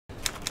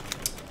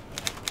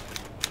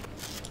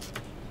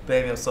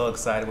Baby, I'm so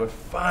excited. We're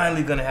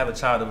finally gonna have a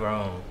child of our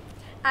own.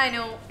 I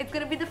know. It's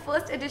gonna be the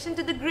first addition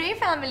to the Gray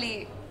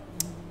family.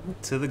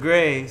 To the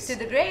Grays. To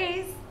the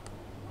Grays.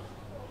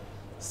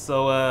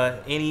 So,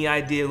 any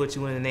idea what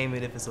you want to name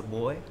it if it's a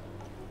boy?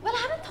 Well, I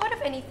haven't thought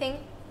of anything.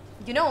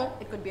 You know,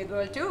 it could be a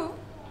girl too.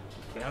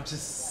 Okay, I'm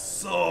just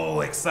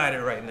so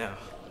excited right now.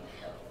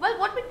 Well,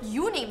 what would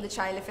you name the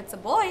child if it's a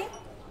boy?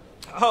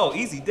 Oh,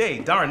 easy day,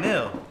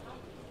 Darnell.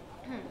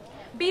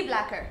 Be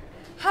blacker.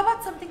 How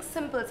about something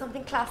simple,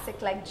 something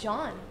classic like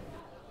John?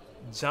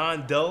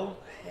 John Doe?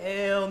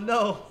 Hell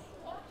no.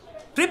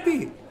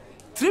 Trippy!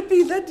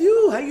 Trippy, is that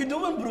you? How you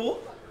doing, bro?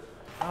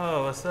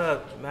 Oh, what's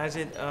up,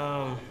 Majid?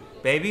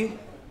 Baby?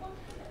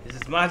 This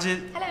is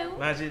Majid. Hello.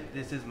 Majid,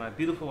 this is my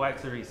beautiful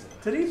wife, Teresa.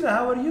 Teresa,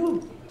 how are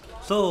you?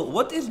 So,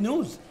 what is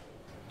news?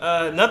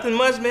 Nothing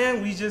much,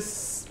 man.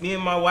 Me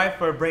and my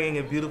wife are bringing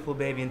a beautiful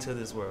baby into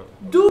this world.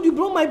 Dude, you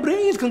blow my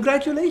brains.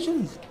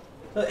 Congratulations.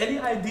 Any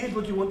ideas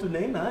what you want to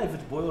name, huh? If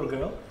it's boy or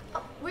girl?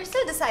 Oh, we're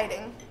still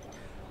deciding.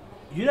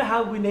 You know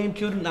how we name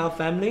children in our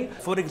family?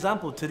 For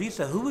example,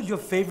 Teresa, who is your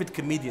favorite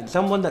comedian?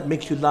 Someone that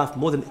makes you laugh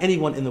more than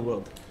anyone in the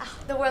world.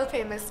 The world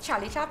famous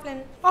Charlie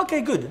Chaplin.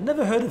 Okay, good.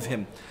 Never heard of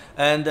him.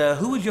 And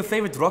who is your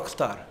favorite rock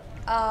star?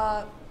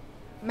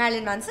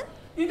 Marilyn Manson?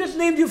 You just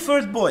named your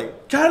first boy,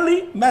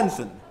 Charlie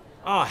Manson.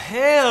 Oh,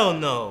 hell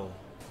no.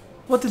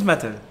 What is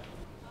matter?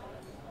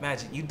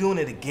 Majid, you doing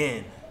it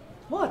again.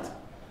 What?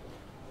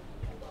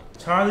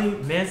 Charlie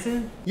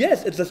Manson?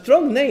 Yes, it's a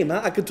strong name,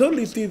 huh? I could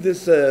totally see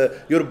this,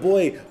 your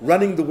boy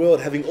running the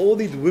world, having all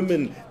these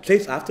women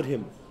chase after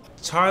him.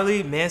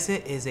 Charlie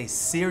Manson is a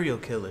serial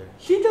killer.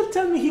 She just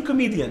tell me he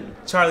comedian.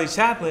 Charlie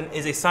Chaplin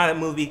is a silent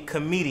movie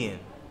comedian.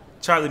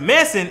 Charlie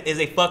Manson is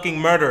a fucking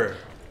murderer.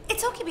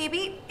 It's okay,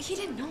 baby. He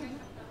didn't know.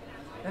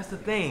 That's the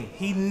thing.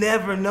 He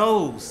never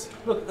knows.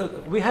 Look,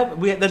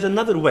 there's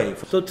another way.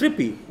 So,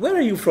 Trippy, where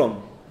are you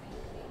from?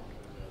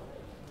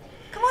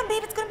 Come on,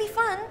 babe. It's gonna be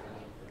fun.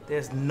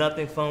 There's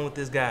nothing fun with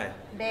this guy.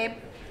 Babe.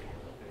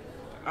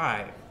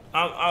 Alright.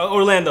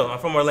 Orlando. I'm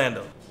from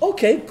Orlando.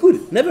 Okay,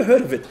 good. Never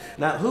heard of it.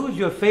 Now, who is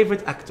your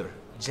favorite actor?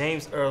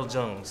 James Earl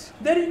Jones.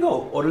 There you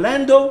go.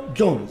 Orlando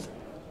Jones.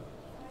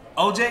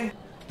 OJ?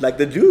 Like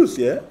the juice,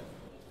 yeah?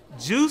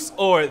 Juice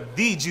or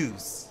the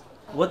juice?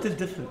 What is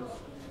different?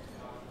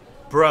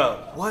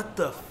 Bruh, what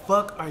the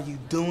fuck are you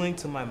doing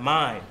to my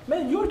mind?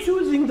 Man, you're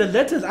choosing the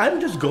letters.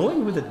 I'm just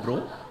going with it,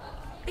 bro.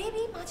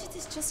 Baby, Majid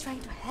is just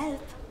trying to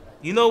help.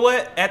 You know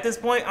what? At this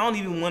point, I don't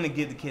even want to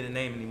give the kid a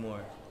name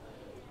anymore.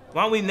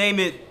 Why don't we name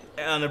it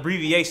an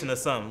abbreviation or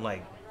something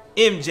like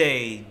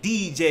MJ,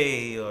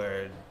 DJ,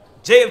 or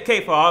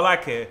JFK for all I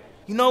care.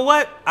 You know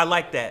what? I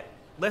like that.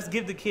 Let's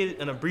give the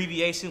kid an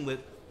abbreviation with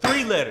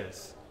 3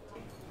 letters.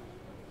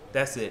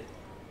 That's it.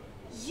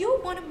 You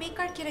want to make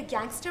our kid a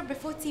gangster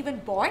before it's even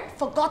born?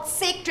 For God's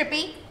sake,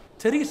 Trippy!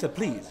 Teresa,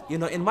 please. You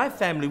know, in my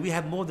family, we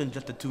have more than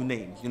just the 2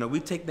 names. You know,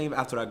 we take names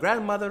after our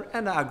grandmother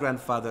and our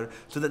grandfather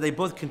so that they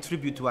both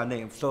contribute to our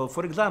name. So,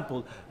 for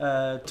example,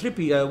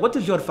 Trippy, what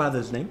is your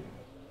father's name?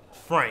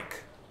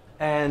 Frank.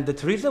 And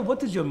Teresa,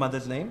 what is your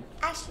mother's name?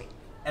 Ashley.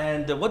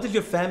 And what is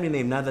your family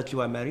name now that you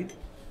are married?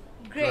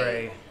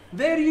 Gray.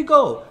 There you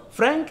go.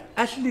 Frank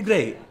Ashley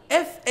Gray.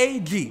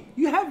 F-A-G.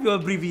 You have your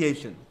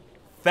abbreviation.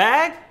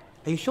 Fag?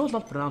 Are you sure it's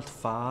not pronounced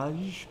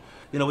Faj?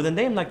 You know, with a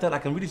name like that, I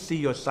can really see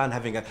your son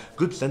having a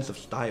good sense of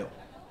style.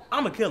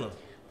 I'ma kill him.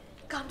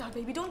 Calm down,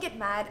 baby. Don't get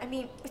mad. I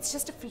mean, it's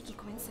just a freaky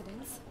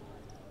coincidence.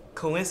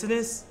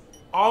 Coincidence?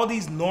 All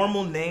these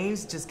normal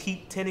names just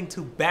keep tending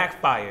to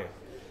backfire.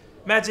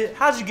 Majid,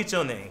 how'd you get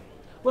your name?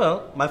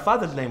 Well, my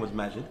father's name was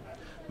Majid.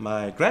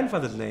 My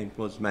grandfather's name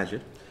was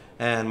Majid.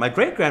 And my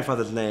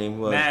great-grandfather's name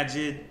was...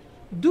 Majid.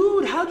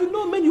 Dude, how'd you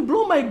know, man? You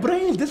blow my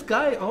brains, this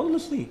guy,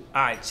 honestly.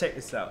 Alright, check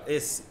this out.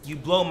 It's you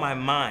blow my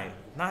mind,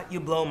 not you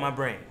blow my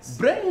brains.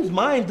 Brains,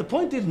 minds. The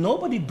point is,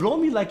 nobody blow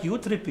me like you,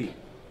 Trippy.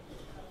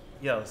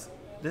 Yo,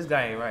 this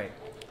guy ain't right.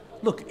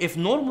 Look, if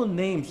normal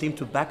names seem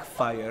to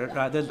backfire,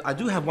 I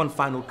do have one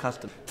final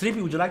custom.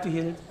 Trippy, would you like to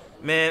hear it?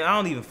 Man, I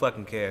don't even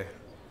fucking care.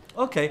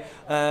 Okay,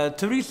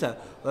 Teresa,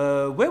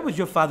 where was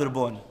your father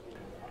born?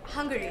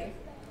 Hungary.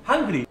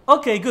 Hungary.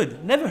 Okay,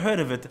 good. Never heard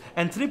of it.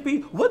 And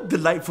Trippy, what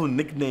delightful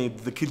nickname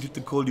the kids used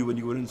to call you when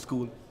you were in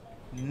school?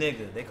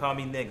 Nigga. They call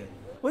me nigga.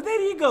 Well, there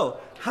you go.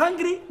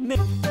 Hungry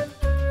nigga.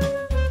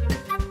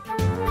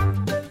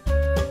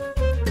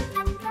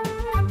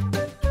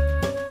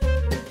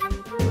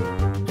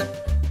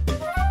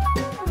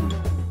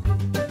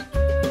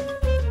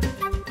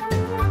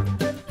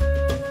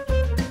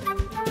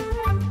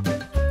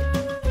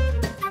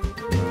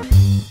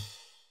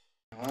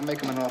 I'll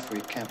make him an offer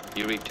he can't.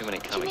 You read too many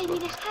comic You may be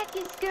books. the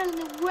happiest girl in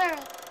the world.